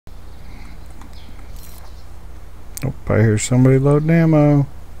Oh, I hear somebody loading ammo.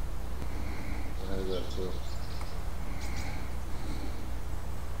 I heard that too.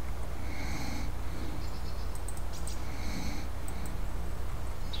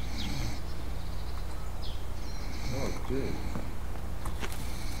 Oh, dude.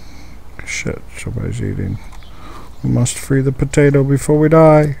 Shit, somebody's eating. We must free the potato before we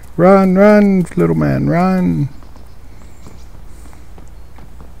die. Run, run, little man, run.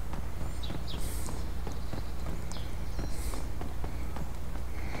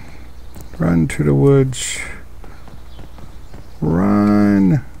 Run to the woods.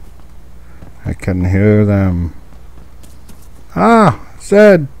 Run. I can hear them. Ah,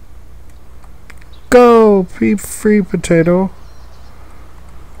 Zed. Go, be free, potato.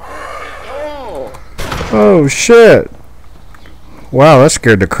 Oh, shit. Wow, that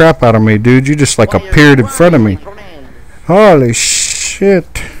scared the crap out of me, dude. You just like appeared in front of me. Holy shit.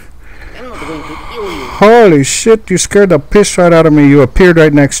 Holy shit, you scared the piss right out of me. You appeared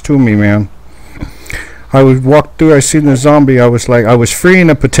right next to me, man. I walked through, I seen the zombie. I was freeing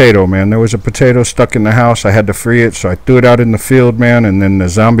a potato, man. There was a potato stuck in the house. I had to free it, so I threw it out in the field, man. And then the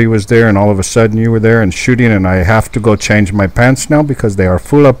zombie was there, and all of a sudden you were there and shooting, and I have to go change my pants now because they are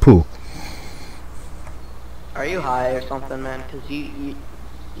full of poo. Are you high or something, man? Cause you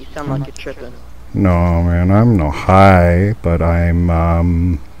sound like you're tripping. No, man, I'm no high, but I'm,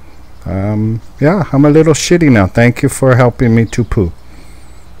 yeah, I'm a little shitty now. Thank you for helping me to poo.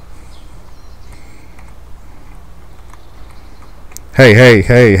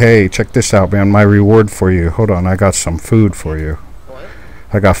 Hey, check this out, man. My reward for you. Hold on, I got some food for you. What?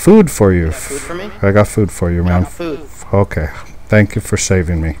 I got food for you. You got food for me? I got food for you, man. Food. Okay, thank you for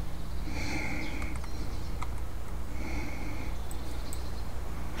saving me.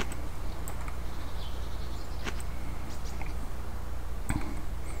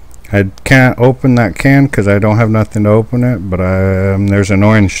 I can't open that can because I don't have nothing to open it, but there's an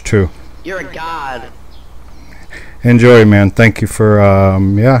orange too. You're a god. Enjoy, man. Thank you for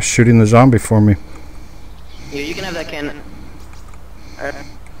yeah, shooting the zombie for me. Here, you can have that can. Alright.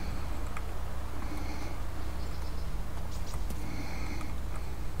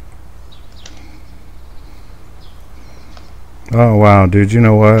 Oh wow, dude, you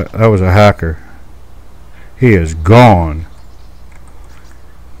know what? That was a hacker. He is gone.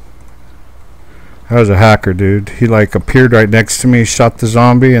 That was a hacker, dude. He like appeared right next to me, shot the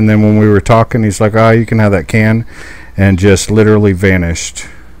zombie, and then when we were talking, he's like, "Ah, you can have that can," and just literally vanished.